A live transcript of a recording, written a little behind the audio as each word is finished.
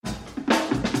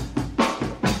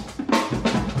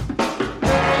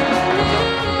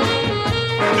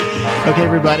Okay,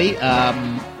 everybody.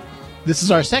 This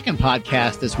is our second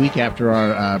podcast this week after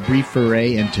our brief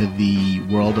foray into the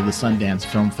world of the Sundance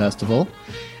Film Festival.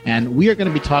 And we are going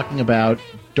to be talking about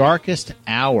Darkest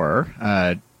Hour,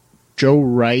 Joe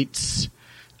Wright's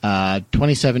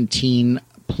 2017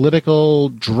 political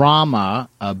drama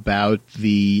about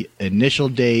the initial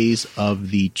days of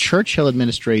the Churchill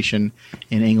administration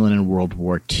in England in World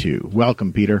War II.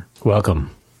 Welcome, Peter.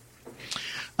 Welcome.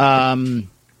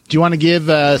 Do you want to give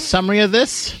a summary of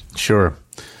this? Sure.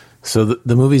 So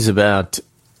the movie's about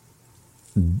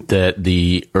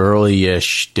the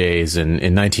early-ish days in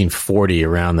 1940,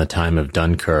 around the time of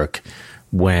Dunkirk,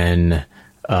 when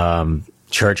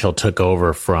Churchill took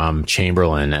over from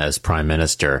Chamberlain as prime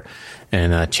minister.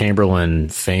 And Chamberlain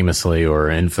famously or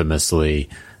infamously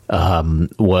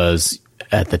was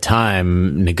at the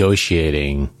time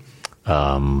negotiating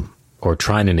or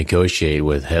trying to negotiate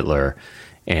with Hitler.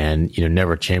 And, you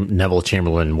know, Neville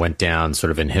Chamberlain went down sort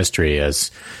of in history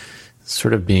as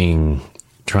sort of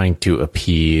trying to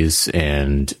appease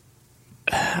and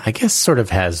I guess sort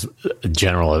of has a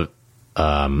general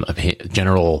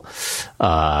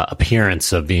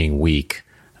appearance of being weak.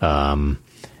 And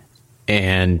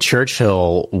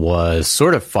Churchill was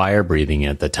sort of fire-breathing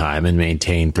at the time and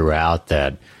maintained throughout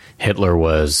that Hitler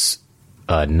was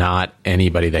not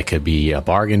anybody that could be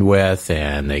bargained with,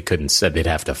 and said they'd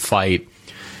have to fight.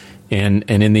 And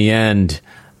in the end,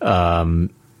 during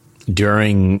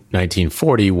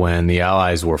 1940, when the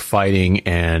Allies were fighting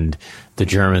and the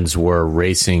Germans were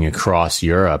racing across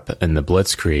Europe in the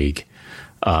Blitzkrieg,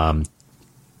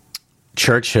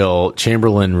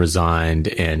 Chamberlain resigned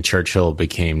and Churchill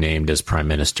became named as prime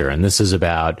minister. And this is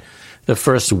about the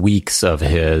first weeks of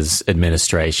his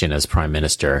administration as prime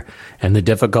minister and the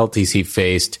difficulties he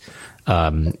faced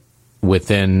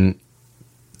within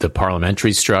the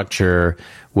parliamentary structure,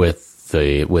 with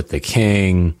the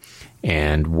king,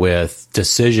 and with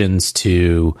decisions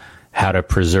to how to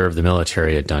preserve the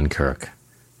military at Dunkirk.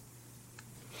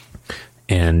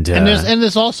 And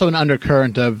there's also an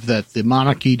undercurrent of that the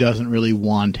monarchy doesn't really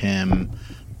want him.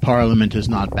 Parliament is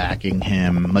not backing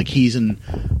him. Like, he's an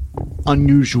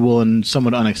unusual and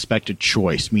somewhat unexpected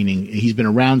choice, meaning he's been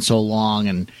around so long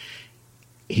and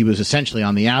he was essentially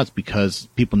on the outs because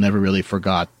people never really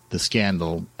forgot the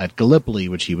scandal at Gallipoli,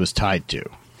 which he was tied to.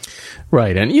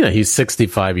 Right. And, you know, he's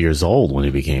 65 years old when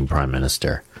he became prime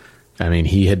minister. I mean,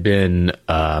 he had been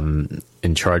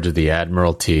in charge of the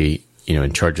Admiralty, you know,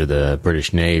 in charge of the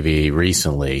British Navy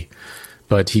recently,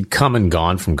 but he'd come and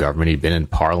gone from government. He'd been in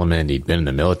Parliament. He'd been in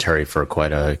the military for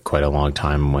quite a long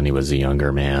time when he was a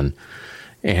younger man.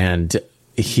 And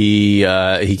he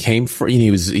came from,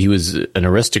 you know, he was an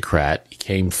aristocrat. He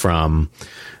came from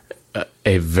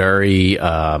a very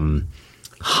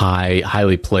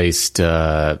highly placed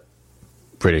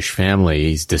British family.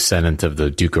 He's descendant of the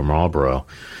Duke of Marlborough,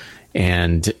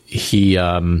 and he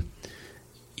lived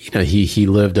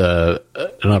an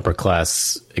upper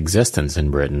class existence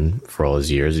in Britain for all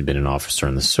his years. He'd been an officer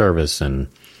in the service and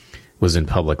was in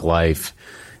public life,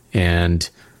 and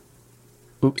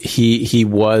he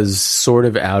was sort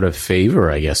of out of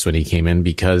favor, I guess, when he came in,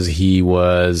 because he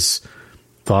was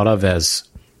thought of as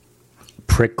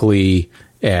prickly,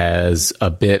 as a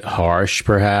bit harsh,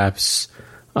 perhaps.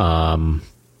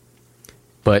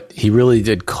 But he really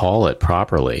did call it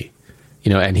properly,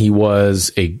 you know, and he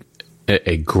was a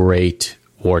great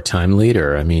wartime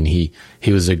leader. I mean, he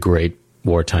was a great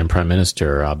wartime prime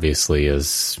minister, obviously,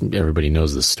 as everybody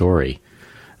knows the story.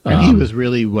 And he was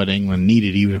really what England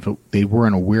needed, even if they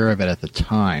weren't aware of it at the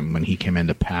time when he came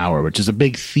into power, which is a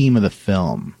big theme of the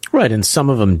film. Right, and some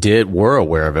of them were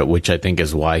aware of it, which I think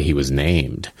is why he was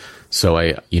named. So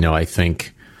I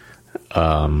think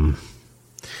I'm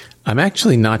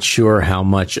actually not sure how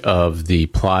much of the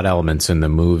plot elements in the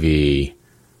movie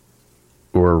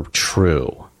were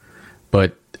true,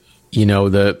 but you know,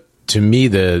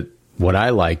 what I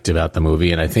liked about the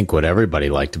movie, and I think what everybody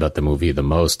liked about the movie the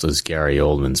most, was Gary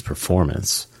Oldman's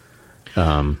performance.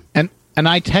 And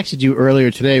I texted you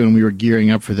earlier today when we were gearing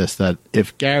up for this that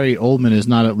if Gary Oldman is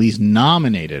not at least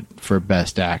nominated for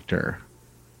Best Actor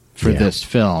for this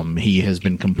film, he has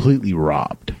been completely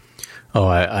robbed. Oh,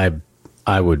 I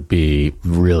would be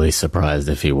really surprised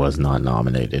if he was not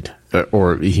nominated,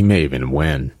 or he may even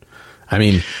win. I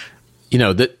mean, you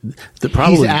know, the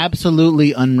problem, he's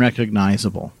absolutely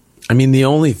unrecognizable. I mean, the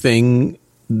only thing,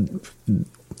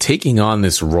 taking on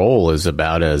this role is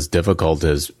about as difficult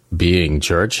as being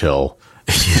Churchill.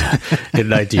 in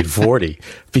 1940.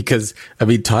 Because, I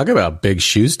mean, talk about big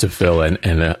shoes to fill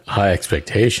and high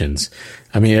expectations.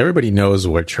 I mean, everybody knows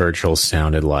what Churchill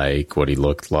sounded like, what he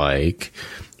looked like,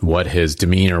 what his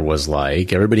demeanor was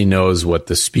like. Everybody knows what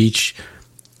the speech,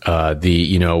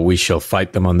 we shall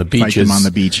fight them on the beaches. Fight them on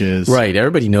the beaches. Right.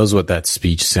 Everybody knows what that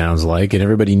speech sounds like, and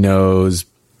everybody knows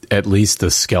at least the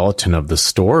skeleton of the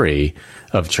story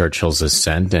of Churchill's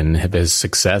ascent and of his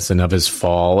success and of his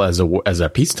fall as a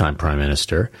peacetime prime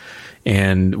minister,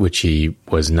 and which he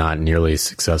was not nearly as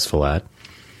successful at.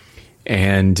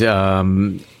 And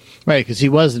right, because he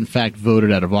was in fact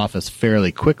voted out of office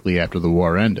fairly quickly after the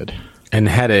war ended, and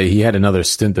he had another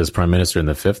stint as prime minister in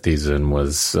the 50s and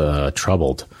was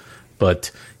troubled.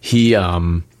 But he, I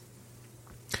mean,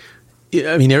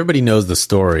 everybody knows the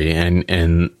story,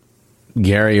 and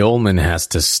Gary Oldman has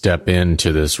to step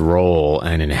into this role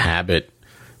and inhabit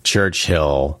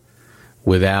Churchill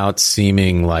without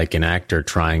seeming like an actor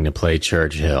trying to play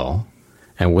Churchill,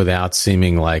 and without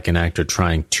seeming like an actor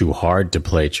trying too hard to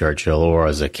play Churchill, or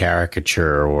as a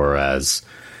caricature, or as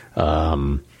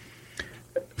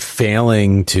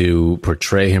failing to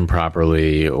portray him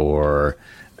properly, or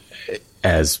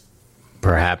as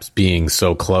perhaps being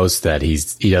so close that he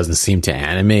doesn't seem to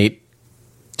animate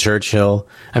Churchill.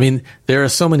 I mean, there are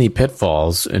so many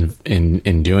pitfalls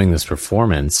in doing this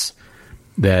performance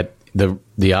that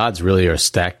the odds really are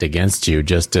stacked against you,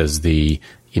 just as the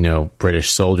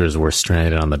British soldiers were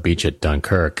stranded on the beach at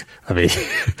Dunkirk. I mean,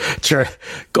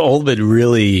 Oldman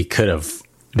really could have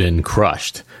been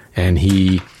crushed, and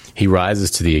he rises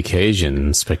to the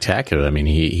occasion spectacular. I mean,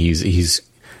 he's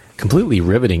completely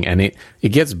riveting, and it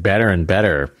gets better and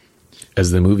better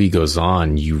as the movie goes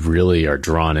on. You really are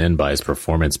drawn in by his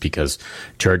performance, because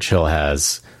Churchill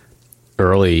has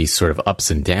early sort of ups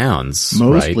and downs,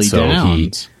 mostly right? So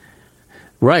downs.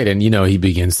 Right, and he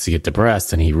begins to get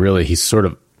depressed, and he's sort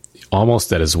of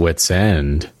almost at his wit's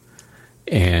end,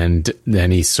 and then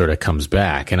he sort of comes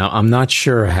back. And I'm not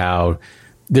sure how.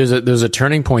 There's a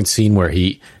turning point scene where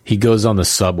he goes on the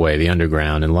subway, the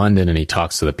underground in London, and he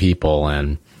talks to the people,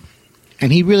 and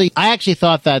I actually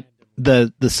thought that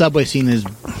the subway scene is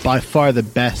by far the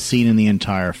best scene in the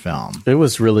entire film. It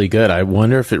was really good. I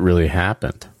wonder if it really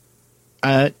happened.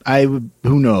 Who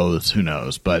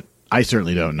knows, but I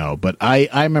certainly don't know. But I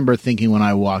remember thinking when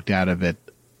I walked out of it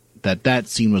that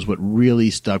scene was what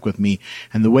really stuck with me,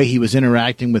 and the way he was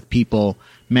interacting with people,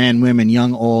 men, women,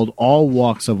 young, old, all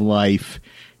walks of life,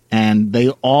 and they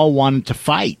all wanted to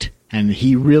fight. And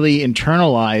he really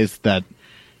internalized that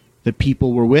the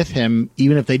people were with him,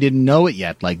 even if they didn't know it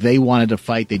yet. Like, they wanted to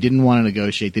fight. They didn't want to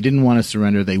negotiate. They didn't want to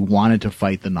surrender. They wanted to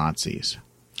fight the Nazis.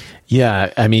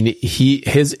 Yeah, I mean,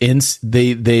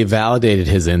 they validated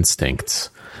his instincts.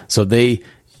 So they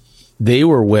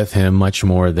were with him much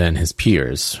more than his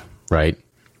peers, right?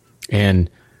 And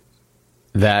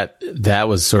that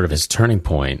was sort of his turning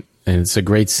point. And it's a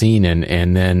great scene.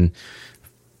 And then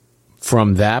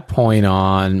from that point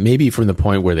on, maybe from the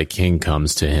point where the king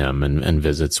comes to him and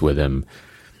visits with him,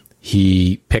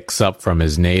 he picks up from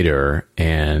his nadir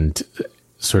and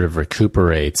sort of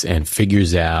recuperates and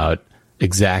figures out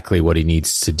exactly what he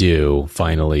needs to do,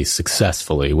 finally,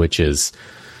 successfully, which is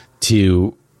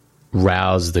to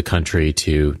rouse the country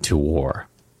to war.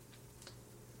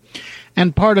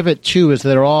 And part of it, too, is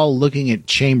they're all looking at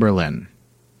Chamberlain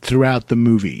throughout the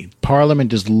movie.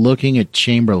 Parliament is looking at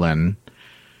Chamberlain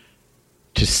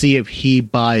to see if he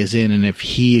buys in and if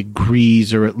he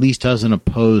agrees or at least doesn't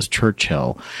oppose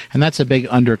Churchill. And that's a big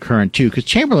undercurrent, too, because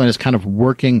Chamberlain is kind of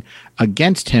working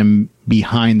against him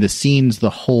behind the scenes the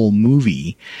whole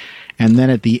movie. And then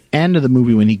at the end of the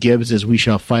movie, when he gives his "We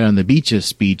shall fight on the beaches"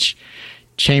 speech,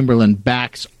 Chamberlain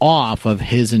backs off of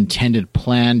his intended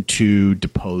plan to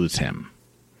depose him,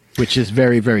 which is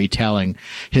very, very telling.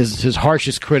 His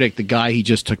harshest critic, the guy he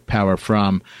just took power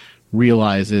from,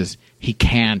 realizes he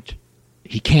can't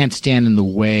stand in the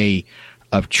way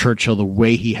of Churchill, the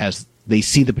way they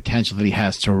see the potential that he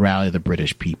has to rally the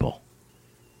British people.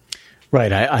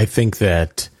 Right. I think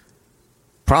that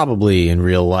probably in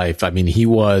real life, I mean, he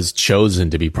was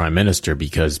chosen to be prime minister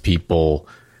because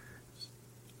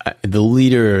the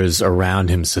leaders around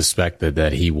him suspected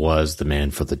that he was the man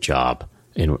for the job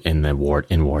in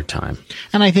wartime.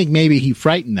 And I think maybe he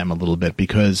frightened them a little bit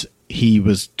because he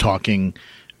was talking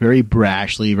very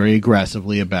brashly, very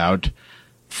aggressively about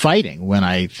fighting, when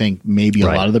I think maybe a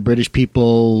lot of the British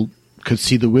people could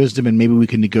see the wisdom, and maybe we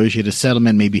could negotiate a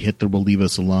settlement. Maybe Hitler will leave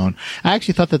us alone. I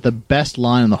actually thought that the best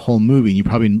line in the whole movie, and you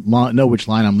probably know which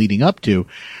line I'm leading up to,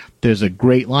 there's a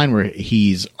great line where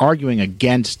he's arguing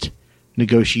against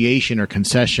negotiation or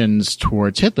concessions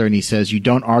towards Hitler, and he says, "You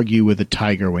don't argue with a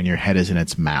tiger when your head is in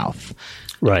its mouth."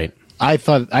 Right. I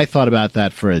thought about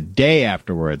that for a day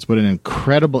afterwards. What an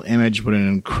incredible image! What an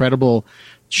incredible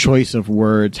choice of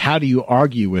words. How do you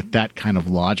argue with that kind of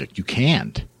logic? You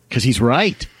can't, because he's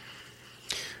right.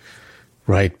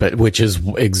 Right, but which is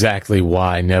exactly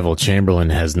why Neville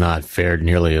Chamberlain has not fared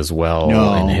nearly as well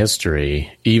in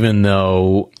history, even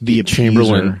though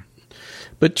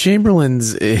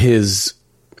Chamberlain's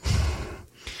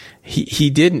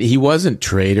he wasn't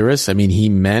traitorous. I mean, he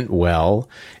meant well,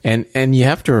 and you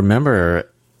have to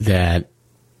remember that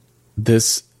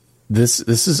this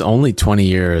is only 20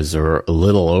 years or a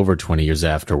little over 20 years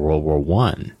after World War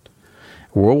One.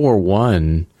 World War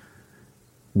One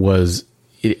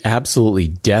it absolutely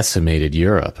decimated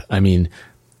Europe. I mean,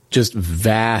 just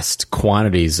vast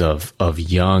quantities of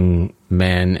young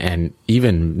men and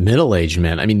even middle-aged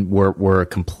men, I mean, were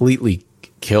completely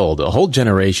killed. A whole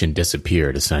generation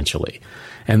disappeared, essentially.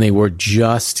 And they were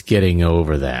just getting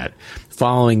over that.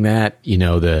 Following that,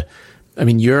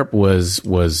 Europe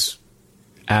was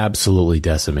absolutely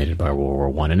decimated by World War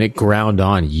One, and it ground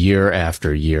on year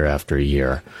after year after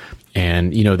year.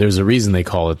 And, there's a reason they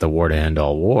call it the war to end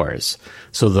all wars.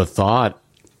 So the thought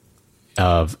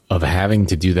of having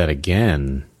to do that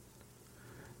again,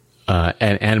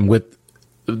 and with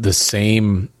the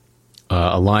same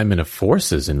alignment of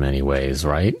forces in many ways,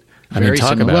 right? We're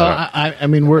certainly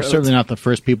not the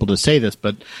first people to say this,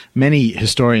 but many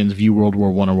historians view World War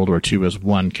I or World War II as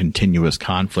one continuous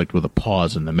conflict with a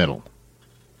pause in the middle.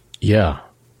 Yeah.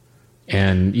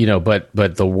 And,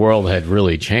 but the world had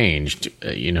really changed,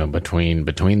 between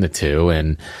the two,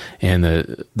 and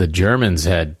the Germans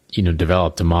had,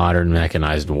 developed a modern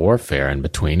mechanized warfare in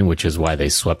between, which is why they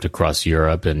swept across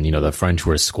Europe, and, the French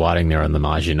were squatting there on the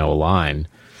Maginot Line.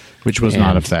 Which was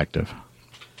not effective.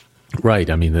 Right.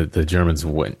 I mean, the Germans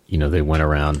went, they went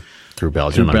around through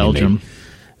Belgium.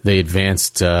 They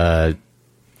advanced, they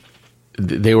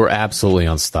were absolutely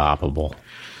unstoppable.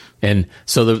 And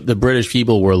so the British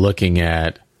people were looking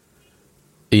at,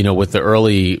 with the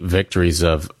early victories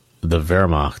of the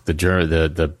Wehrmacht,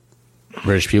 the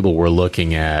British people were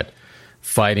looking at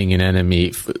fighting an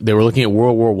enemy. They were looking at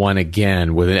World War I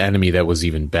again with an enemy that was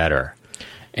even better.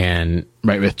 And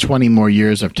right, with 20 more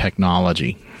years of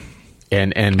technology.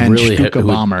 And really Stuka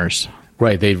bombers.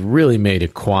 Right, they've really made a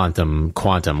quantum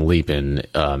leap in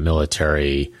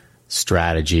military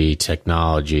strategy,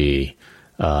 technology.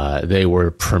 They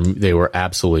were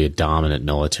absolutely a dominant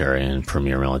military and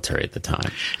premier military at the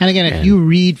time. And again, if you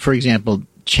read, for example,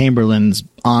 Chamberlain's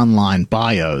online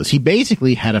bios, he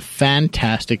basically had a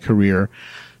fantastic career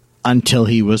until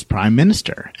he was prime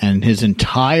minister, and his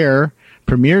entire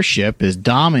premiership is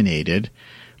dominated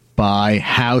by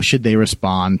how should they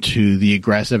respond to the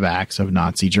aggressive acts of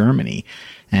Nazi Germany.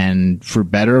 And for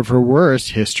better or for worse,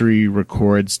 history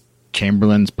records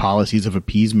Chamberlain's policies of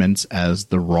appeasements as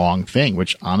the wrong thing,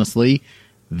 which honestly,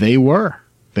 they were.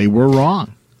 They were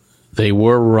wrong. They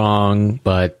were wrong,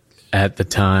 but at the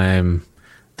time,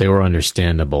 they were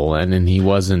understandable. And then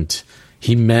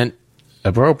he meant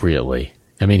appropriately.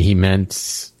 I mean, he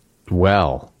meant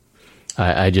well.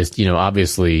 I just,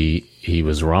 obviously he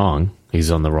was wrong.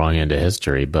 He's on the wrong end of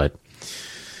history, but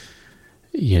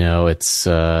it's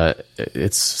a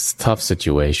tough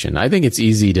situation. I think it's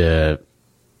easy to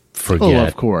forget. Oh,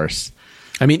 of course.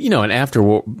 I mean, and after,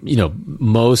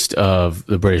 most of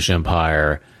the British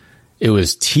Empire, it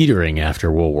was teetering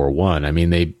after World War I. I mean,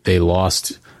 they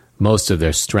lost most of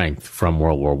their strength from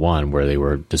World War I, where they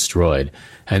were destroyed.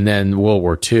 And then World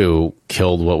War II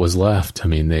killed what was left. I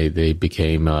mean, they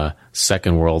became a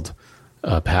second world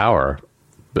power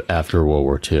after World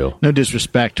War II. No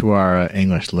disrespect to our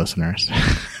English listeners.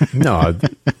 No,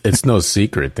 it's no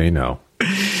secret. They know.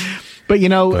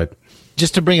 But,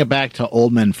 just to bring it back to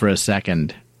Oldman for a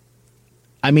second,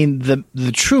 I mean,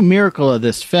 the true miracle of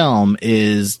this film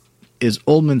is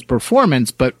Oldman's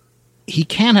performance, but he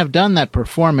can't have done that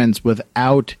performance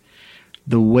without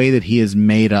the way that he is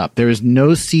made up. There is no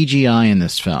CGI in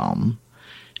this film,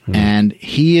 and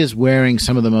he is wearing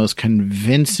some of the most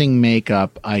convincing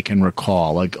makeup I can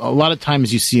recall. Like, a lot of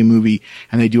times you see a movie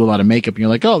and they do a lot of makeup, and you're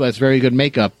like, oh, that's very good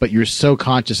makeup, but you're so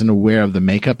conscious and aware of the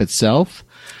makeup itself.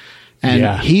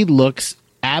 And he looks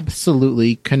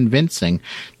absolutely convincing.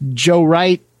 Joe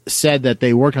Wright said that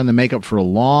they worked on the makeup for a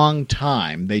long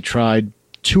time. They tried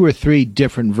 2 or 3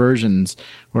 different versions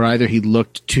where either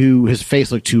his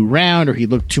face looked too round, or he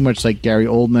looked too much like Gary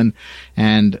Oldman.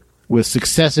 And with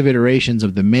successive iterations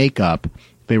of the makeup,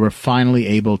 they were finally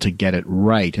able to get it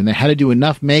right. And they had to do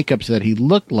enough makeup so that he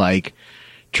looked like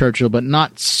Churchill, but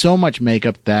not so much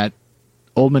makeup that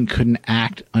Oldman couldn't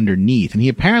act underneath, and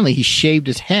he shaved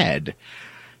his head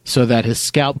so that his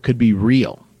scalp could be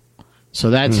real. So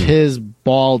that's his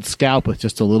bald scalp with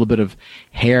just a little bit of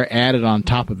hair added on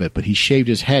top of it, but he shaved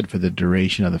his head for the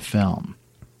duration of the film.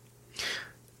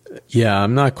 Yeah,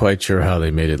 I'm not quite sure how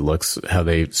they made it look, how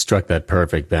they struck that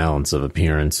perfect balance of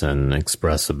appearance and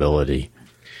expressibility.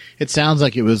 It sounds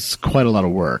like it was quite a lot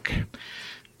of work.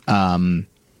 I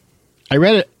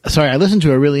listened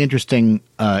to a really interesting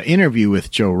interview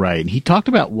with Joe Wright, and he talked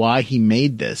about why he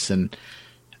made this, and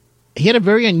he had a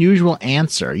very unusual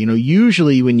answer. You know,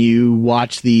 usually when you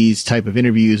watch these type of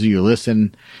interviews or you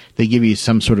listen, they give you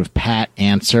some sort of pat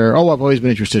answer. Oh, I've always been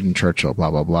interested in Churchill, blah,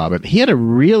 blah, blah. But he had a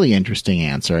really interesting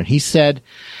answer. And he said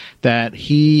that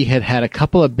he had a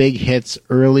couple of big hits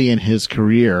early in his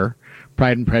career,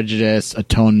 Pride and Prejudice,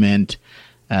 Atonement,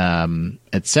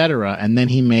 etc. And then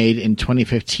in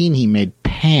 2015, he made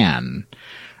Pan,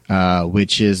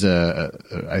 which is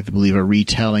I believe a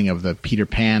retelling of the Peter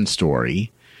Pan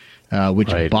story.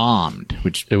 Which bombed.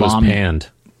 It was panned.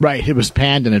 Right, it was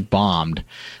panned and it bombed.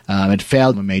 It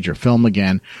failed a major film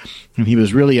again, and he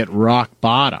was really at rock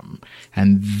bottom.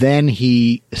 And then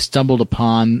he stumbled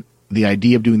upon the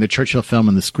idea of doing the Churchill film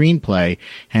and the screenplay,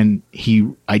 and he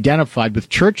identified with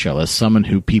Churchill as someone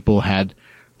who people had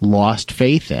lost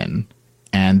faith in.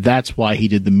 And that's why he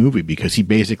did the movie, because he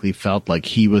basically felt like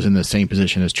he was in the same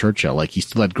position as Churchill. Like he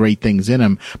still had great things in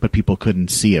him, but people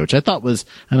couldn't see it, which I thought was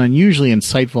an unusually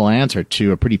insightful answer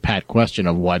to a pretty pat question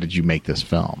of why did you make this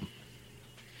film?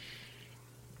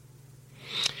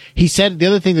 He said, the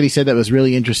other thing that he said that was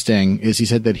really interesting is he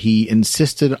said that he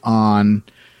insisted on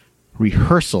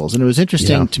rehearsals. And it was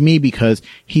interesting to me because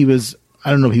he was, I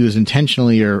don't know if he was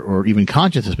intentionally or even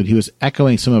conscious of this, but he was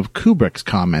echoing some of Kubrick's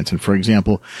comments. And for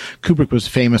example, Kubrick was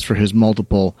famous for his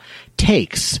multiple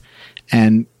takes.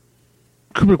 And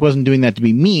Kubrick wasn't doing that to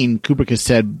be mean. Kubrick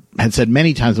had said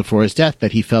many times before his death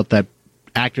that he felt that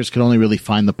actors could only really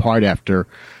find the part after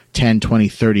 10, 20,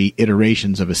 30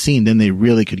 iterations of a scene. Then they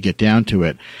really could get down to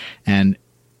it. And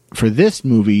for this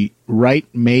movie, Wright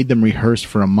made them rehearse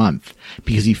for a month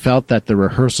because he felt that the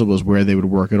rehearsal was where they would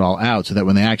work it all out, so that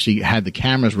when they actually had the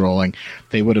cameras rolling,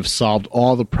 they would have solved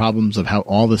all the problems of how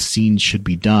all the scenes should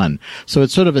be done. So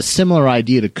it's sort of a similar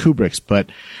idea to Kubrick's, but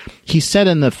he said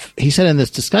in this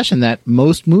discussion that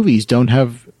most movies don't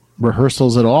have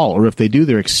rehearsals at all, or if they do,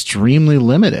 they're extremely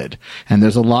limited. And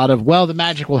there's a lot of, well, the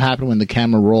magic will happen when the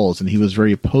camera rolls. And he was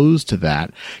very opposed to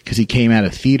that because he came out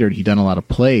of theater and he'd done a lot of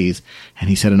plays. And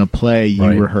he said in a play, you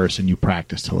rehearse and you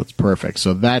practice till it's perfect.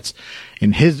 So that's,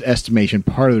 in his estimation,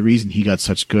 part of the reason he got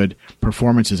such good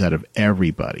performances out of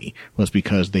everybody was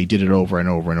because they did it over and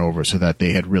over and over so that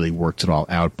they had really worked it all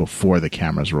out before the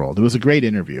cameras rolled. It was a great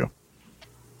interview.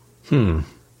 You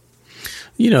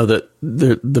know,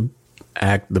 the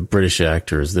British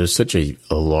actors, there's such a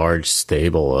large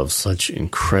stable of such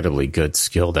incredibly good,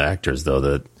 skilled actors, though,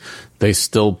 that they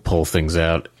still pull things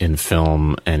out in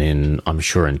film and I'm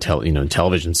sure in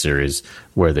television series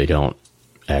where they don't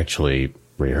actually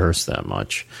rehearse that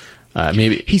much.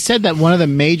 Maybe he said that one of the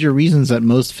major reasons that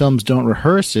most films don't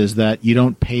rehearse is that you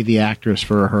don't pay the actors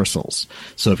for rehearsals.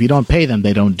 So if you don't pay them,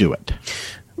 they don't do it.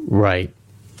 Right.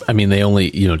 I mean, they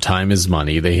only, time is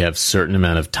money. They have a certain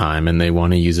amount of time and they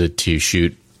want to use it to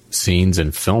shoot scenes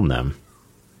and film them.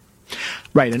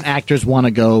 Right. And actors want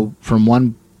to go from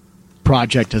one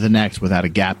project to the next without a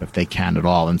gap if they can at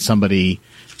all. And somebody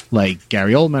like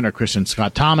Gary Oldman or Christian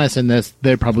Scott Thomas in this,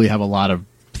 they probably have a lot of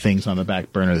things on the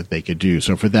back burner that they could do.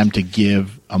 So for them to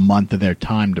give a month of their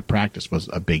time to practice was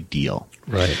a big deal.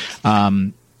 Right.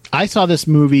 I saw this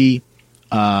movie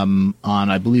on,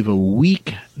 I believe, a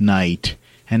weeknight.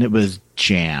 And it was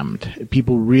jammed.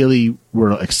 People really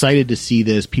were excited to see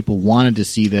this. People wanted to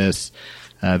see this.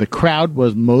 The crowd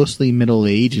was mostly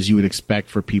middle-aged, as you would expect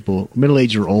for people,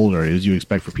 middle-aged or older, as you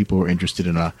expect for people who are interested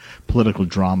in a political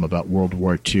drama about World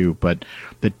War II. But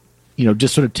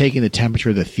just sort of taking the temperature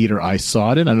of the theater I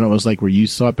saw it in, I don't know what it was like where you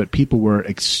saw it, but people were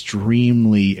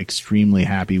extremely, extremely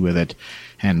happy with it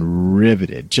and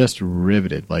riveted, just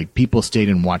riveted. Like people stayed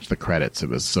and watched the credits. It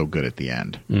was so good at the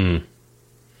end.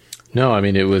 No, I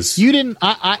mean, it was... You didn't...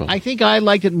 I think I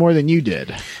liked it more than you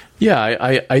did. Yeah,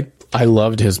 I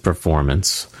loved his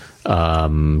performance,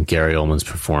 Gary Oldman's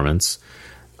performance.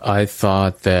 I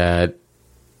thought that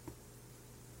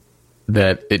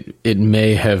it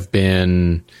may have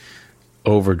been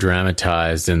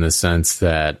over-dramatized in the sense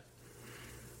that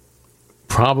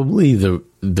probably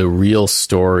the real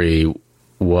story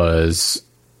was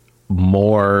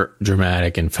more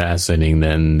dramatic and fascinating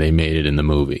than they made it in the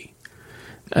movie.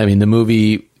 I mean, the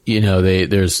movie,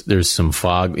 there's some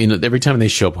fog. Every time they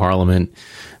show Parliament,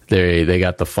 They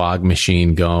got the fog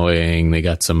machine going. They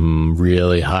got some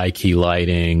really high key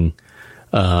lighting.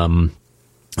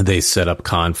 They set up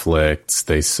conflicts.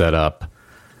 They set up.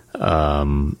 I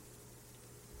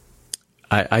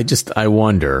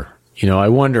wonder. I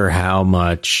wonder how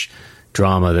much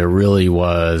drama there really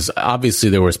was. Obviously,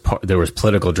 there was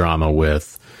political drama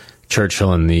with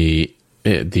Churchill and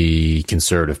the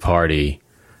Conservative Party,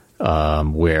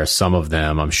 where some of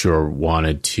them, I'm sure,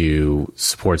 wanted to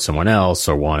support someone else,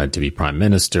 or wanted to be prime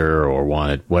minister, or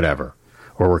wanted whatever,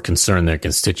 or were concerned their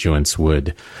constituents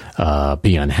would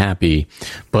be unhappy.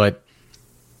 But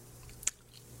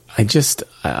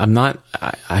I'm not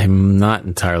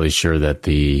entirely sure that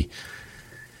the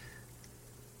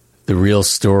real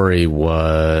story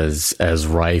was as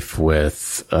rife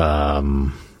with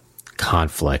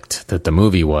conflict that the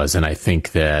movie was, and I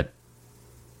think that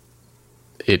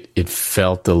it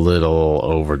felt a little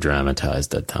over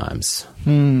dramatized at times.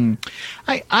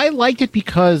 I liked it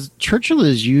because Churchill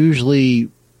is usually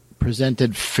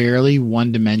presented fairly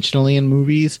one-dimensionally in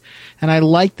movies, and I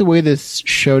liked the way this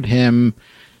showed him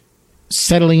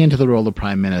settling into the role of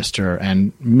prime minister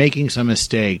and making some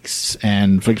mistakes.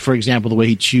 And for example, the way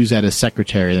he chews at his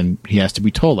secretary, and he has to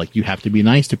be told, like, you have to be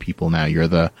nice to people now. You're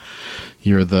the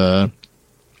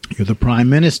prime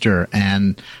minister.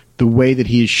 And the way that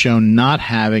he is shown not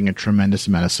having a tremendous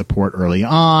amount of support early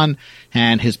on,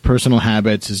 and his personal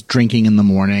habits, his drinking in the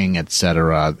morning,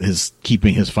 etc., his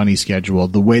keeping his funny schedule,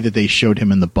 the way that they showed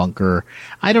him in the bunker.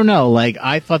 I don't know. Like,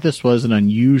 I thought this was an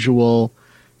unusual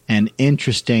an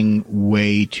interesting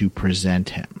way to present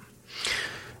him.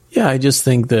 Yeah, I just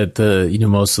think that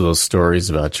most of those stories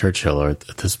about Churchill at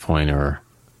this point are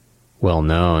well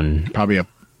known, probably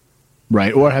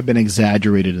right, or have been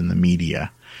exaggerated in the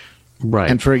media, right.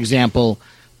 And for example,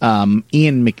 Ian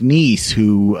McNeice,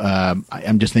 who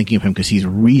I'm just thinking of him because he's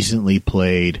recently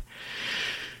played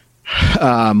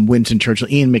Winston Churchill.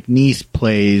 Ian McNeice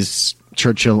plays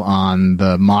Churchill on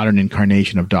the modern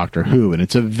incarnation of Doctor Who, and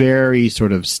it's a very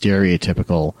sort of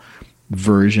stereotypical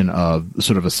version of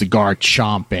sort of a cigar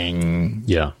chomping,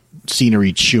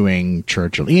 scenery chewing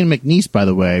Churchill. Ian McNeice, by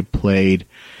the way, played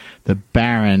the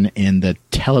Baron in the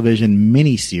television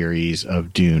miniseries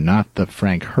of Dune, not the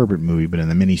Frank Herbert movie, but in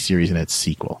the miniseries and its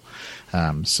sequel.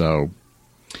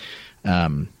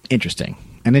 Interesting.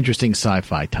 An interesting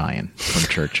sci-fi tie-in from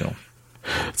Churchill.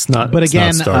 It's not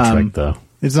Star Trek, though.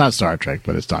 It's not Star Trek,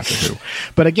 but it's Doctor Who.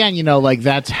 But again,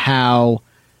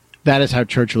 that is how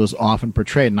Churchill is often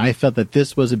portrayed. And I felt that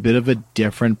this was a bit of a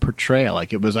different portrayal.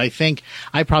 Like, it was, I think,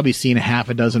 I've probably seen half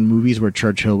a dozen movies where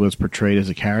Churchill was portrayed as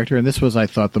a character. And this was, I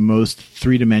thought, the most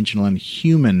three-dimensional and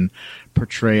human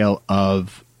portrayal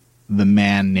of the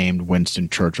man named Winston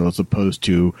Churchill, as opposed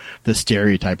to the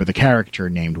stereotype of the character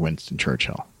named Winston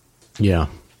Churchill. Yeah.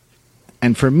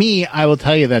 And for me, I will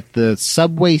tell you that the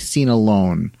subway scene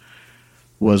alone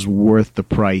was worth the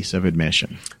price of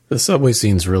admission. The subway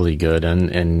scene's really good,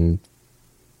 and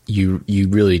you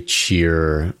really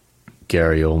cheer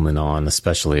Gary Oldman on,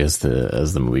 especially as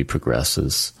the movie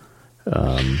progresses.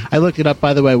 I looked it up,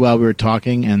 by the way, while we were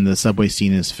talking, and the subway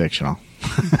scene is fictional.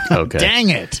 Okay. Dang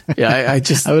it! Yeah, I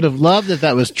would have loved if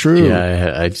that was true.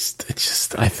 Yeah, I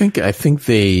think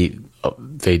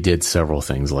they did several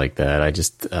things like that. I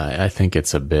think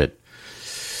it's a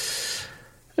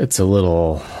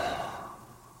little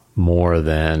more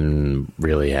than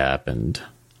really happened.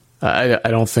 I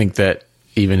don't think that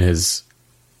even his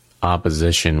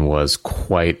opposition was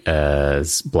quite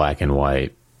as black and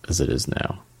white as it is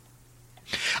now.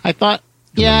 I thought,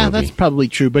 yeah, that's probably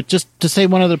true. But just to say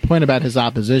one other point about his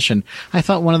opposition, I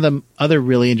thought one of the other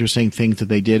really interesting things that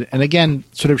they did, and again,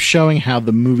 sort of showing how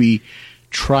the movie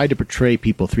tried to portray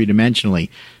people three-dimensionally,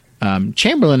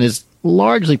 Chamberlain is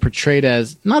largely portrayed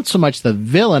as not so much the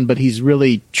villain, but he's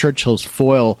really Churchill's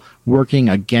foil working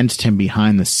against him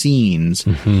behind the scenes.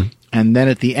 Mm-hmm. And then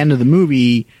at the end of the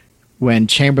movie, when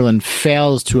Chamberlain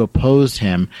fails to oppose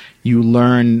him, you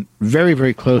learn very,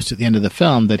 very close to the end of the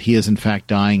film that he is in fact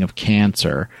dying of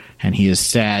cancer, and he is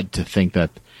sad to think that,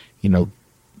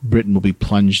 Britain will be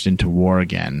plunged into war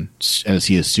again, as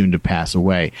he is soon to pass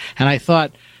away. And I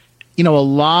thought, a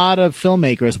lot of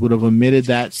filmmakers would have omitted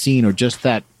that scene or just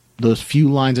those few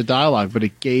lines of dialogue, but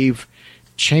it gave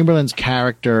Chamberlain's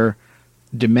character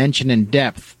dimension and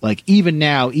depth. Like, even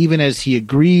now, even as he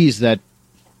agrees that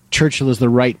Churchill is the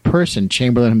right person,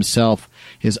 Chamberlain himself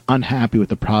is unhappy with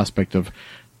the prospect of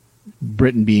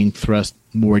Britain being thrust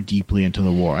more deeply into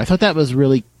the war. I thought that was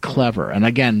really clever. And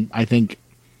again, I think,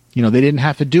 they didn't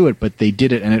have to do it, but they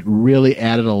did it, and it really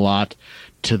added a lot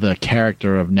to the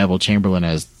character of Neville Chamberlain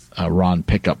as Ron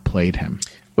Pickup played him.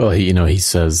 Well, he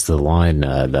says the line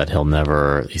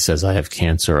that he says, "I have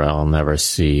cancer. I'll never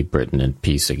see Britain in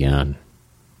peace again."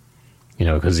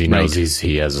 Because he knows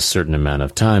he has a certain amount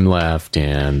of time left,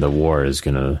 and the war is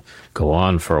going to go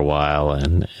on for a while,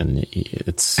 and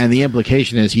the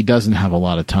implication is he doesn't have a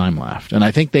lot of time left. And I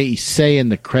think they say in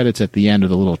the credits at the end of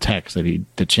the little text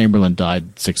that Chamberlain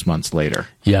died 6 months later.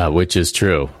 Yeah, which is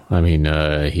true. I mean,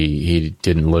 he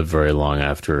didn't live very long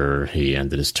after he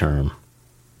ended his term.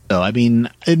 So, I mean,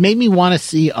 it made me want to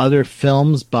see other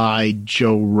films by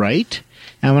Joe Wright.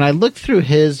 And when I looked through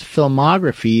his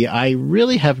filmography, I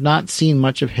really have not seen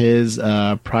much of his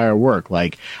prior work.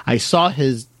 Like, I saw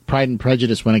his Pride and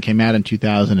Prejudice when it came out in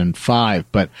 2005,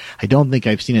 but I don't think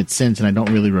I've seen it since, and I don't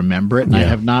really remember it. And I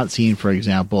have not seen, for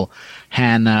example,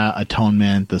 Hannah,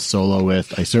 Atonement, The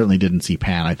Soloist. I certainly didn't see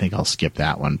Pan. I think I'll skip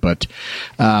that one. But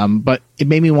it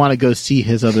made me want to go see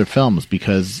his other films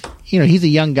because, he's a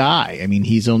young guy. I mean,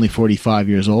 he's only 45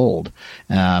 years old.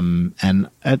 And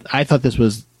I thought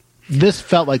this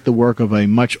felt like the work of a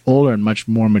much older and much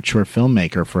more mature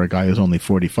filmmaker for a guy who's only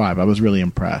 45. I was really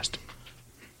impressed.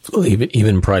 Well,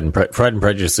 even Pride and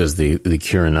Prejudice is the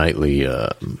Keira Knightley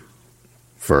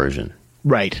version.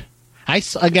 Right. I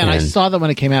saw that when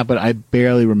it came out, but I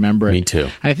barely remember it. Me too.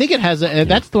 I think it has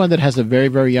that's the one that has a very,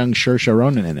 very young Saoirse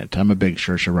Ronan in it. I'm a big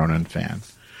Saoirse Ronan fan.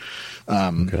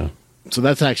 Okay. So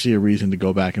that's actually a reason to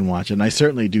go back and watch it. And I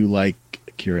certainly do like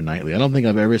Keira Knightley. I don't think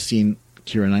I've ever seen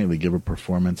Keira Knightley give a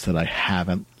performance that I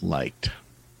haven't liked.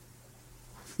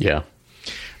 Yeah.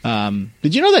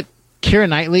 Did you know that Keira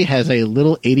Knightley has a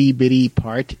little itty-bitty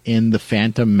part in The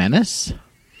Phantom Menace?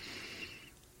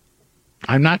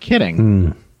 I'm not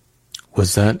kidding.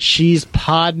 Was that? She's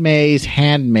Padme's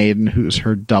handmaiden who's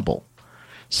her double.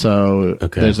 So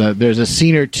there's a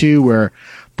scene or two where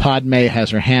Padme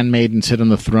has her handmaiden sit on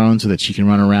the throne so that she can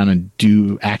run around and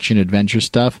do action-adventure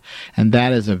stuff. And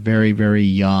that is a very, very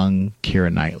young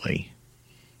Keira Knightley.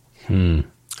 And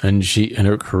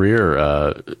her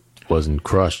career wasn't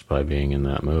crushed by being in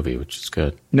that movie, which is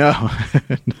good. No.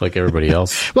 Like everybody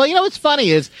else. Well, what's funny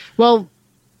is, we're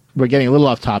getting a little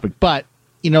off topic, but,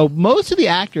 most of the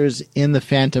actors in The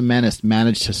Phantom Menace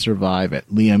managed to survive it.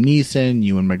 Liam Neeson,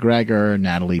 Ewan McGregor,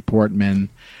 Natalie Portman.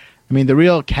 I mean, the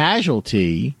real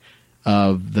casualty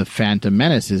of The Phantom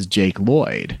Menace is Jake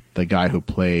Lloyd, the guy who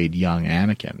played young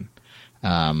Anakin.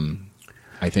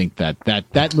 I think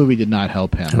that movie did not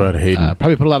help him. How about Hayden?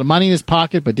 Probably put a lot of money in his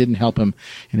pocket, but didn't help him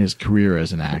in his career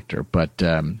as an actor. But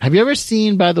have you ever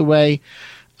seen, by the way,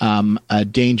 A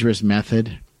Dangerous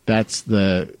Method? That's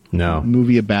the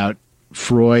movie about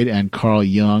Freud and Carl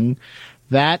Jung.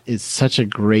 That is such a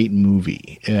great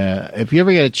movie. If you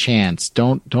ever get a chance,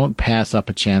 don't pass up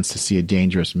a chance to see A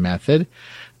Dangerous Method.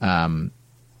 I mean,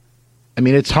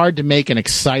 it's hard to make an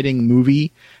exciting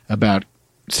movie about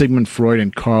Sigmund Freud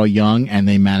and Carl Jung, and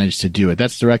they managed to do it.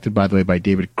 That's directed, by the way, by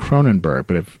David Cronenberg.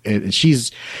 But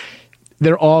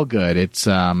they're all good. It's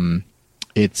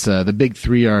the big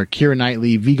three are Keira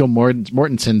Knightley, Viggo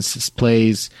Mortensen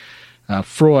plays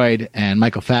Freud, and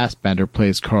Michael Fassbender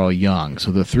plays Carl Jung.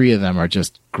 So the three of them are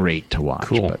just great to watch.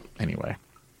 Cool. But anyway,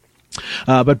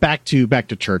 but back to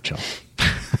Churchill.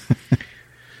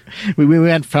 we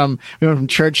went from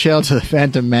Churchill to The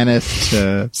Phantom Menace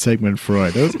to Sigmund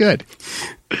Freud. It was good.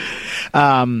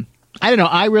 I don't know.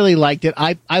 I really liked it.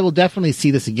 I will definitely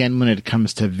see this again when it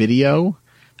comes to video.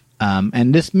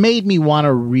 And this made me want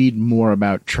to read more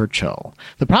about Churchill.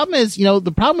 The problem is,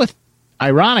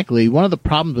 ironically, one of the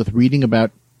problems with reading about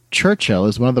Churchill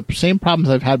is one of the same problems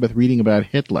I've had with reading about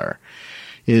Hitler,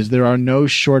 is there are no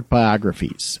short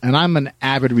biographies. And I'm an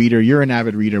avid reader. You're an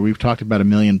avid reader. We've talked about 1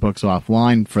 million books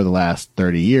offline for the last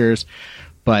 30 years.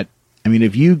 But, I mean,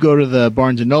 if you go to the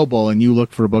Barnes & Noble and you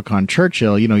look for a book on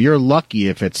Churchill, you're lucky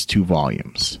if it's 2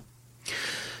 volumes.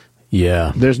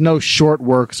 Yeah. There's no short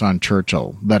works on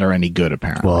Churchill that are any good,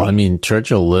 apparently. Well, I mean,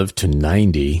 Churchill lived to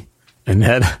 90 and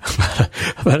had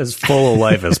about as full a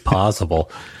life as possible.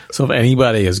 So if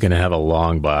anybody is going to have a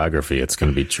long biography, it's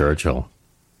going to be Churchill.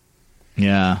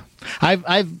 Yeah.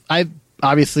 I've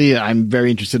obviously, I'm very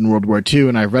interested in World War II,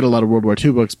 and I've read a lot of World War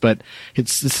II books, but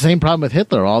it's the same problem with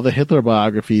Hitler. All the Hitler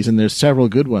biographies, and there's several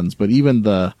good ones, but even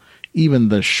the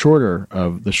shorter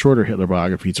Hitler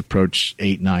biographies approach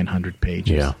 800-900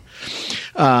 pages. Yeah.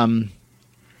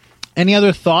 Any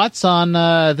other thoughts on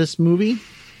this movie?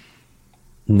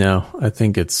 No, I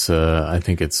think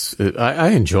I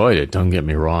enjoyed it. Don't get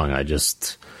me wrong. I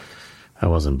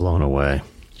wasn't blown away.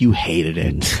 You hated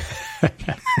it.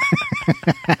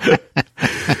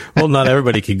 Well, not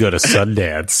everybody could go to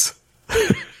Sundance.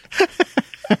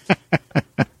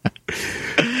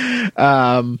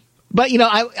 But,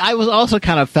 I was also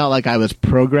kind of felt like I was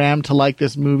programmed to like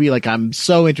this movie. Like, I'm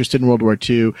so interested in World War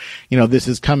II. This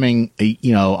is coming,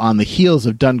 on the heels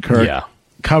of Dunkirk,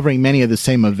 covering many of the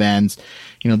same events.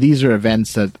 These are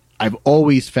events that I've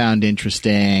always found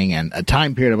interesting, and a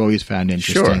time period I've always found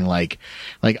interesting. Sure. Like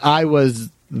I was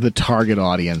the target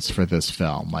audience for this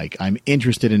film. Like, I'm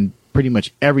interested in pretty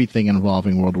much everything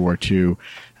involving World War II,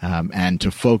 and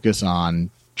to focus on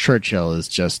Churchill is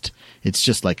just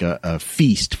like a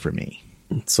feast for me.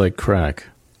 It's like crack.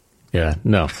 Yeah,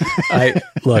 no.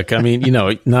 Look, I mean,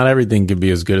 not everything can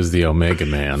be as good as the Omega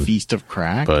Man. Feast of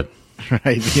crack? But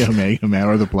right, the Omega Man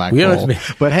or the Black Hole.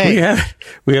 But hey,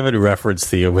 we haven't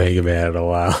referenced the Omega Man in a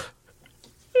while.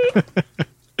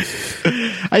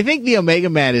 I think the Omega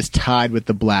Man is tied with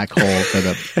the Black Hole for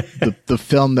the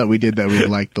film that we did that we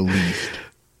liked the least.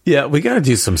 Yeah, we got to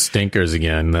do some stinkers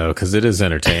again though, because it is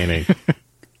entertaining.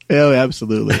 Oh,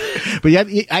 absolutely. But yeah,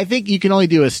 I think you can only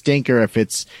do a stinker if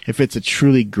it's a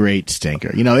truly great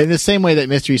stinker. In the same way that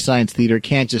Mystery Science Theater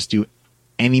can't just do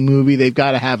any movie, they've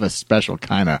got to have a special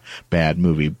kind of bad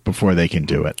movie before they can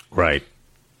do it. Right.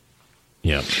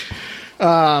 Yeah.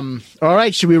 All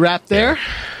right, should we wrap there? Yeah.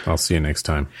 I'll see you next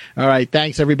time. All right,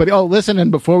 thanks everybody. Oh, listen,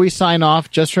 and before we sign off,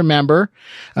 just remember,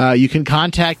 you can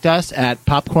contact us at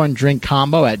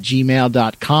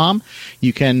popcorndrinkcombo@gmail.com.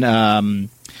 You can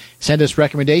send us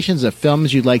recommendations of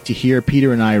films you'd like to hear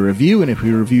Peter and I review, and if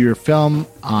we review your film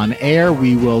on air,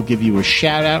 we will give you a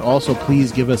shout out. Also,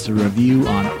 please give us a review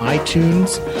on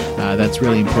iTunes. That's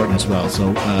really important as well.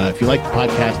 So if you like the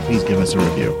podcast, please give us a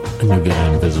review. And you'll get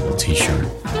an invisible t-shirt.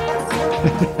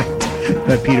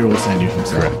 That Peter will send you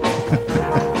himself.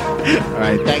 All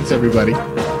right, thanks everybody.